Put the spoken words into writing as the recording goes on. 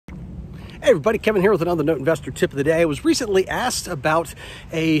Hey everybody, Kevin here with another Note Investor tip of the day. I was recently asked about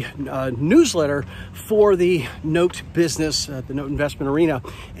a newsletter for the note business, the note investment arena.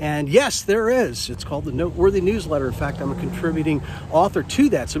 And yes, there is. It's called the Noteworthy Newsletter. In fact, I'm a contributing author to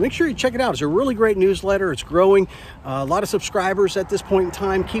that. So make sure you check it out. It's a really great newsletter. It's growing. A lot of subscribers at this point in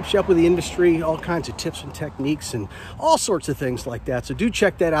time. Keeps you up with the industry, all kinds of tips and techniques and all sorts of things like that. So do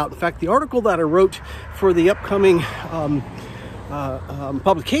check that out. In fact, the article that I wrote for the upcoming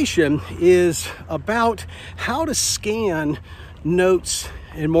publication is about how to scan notes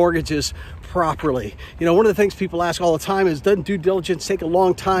and mortgages properly. You know, one of the things people ask all the time is, doesn't due diligence take a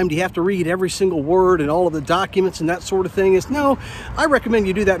long time? Do you have to read every single word and all of the documents and that sort of thing? Is no, I recommend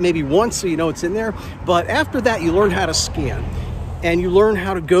you do that maybe once so you know it's in there. But after that, you learn how to scan. And you learn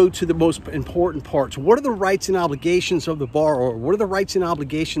how to go to the most important parts. What are the rights and obligations of the borrower? What are the rights and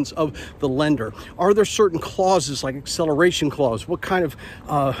obligations of the lender? Are there certain clauses like acceleration clause? What kind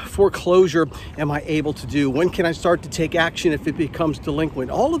of foreclosure am I able to do? When can I start to take action if it becomes delinquent?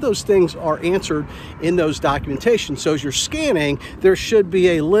 All of those things are answered in those documentations. So as you're scanning, there should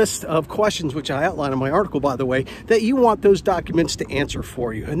be a list of questions, which I outline in my article, by the way, that you want those documents to answer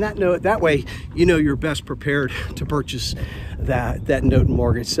for you. And that way, you know you're best prepared to purchase that note and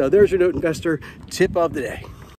mortgage. So there's your Note Investor tip of the day.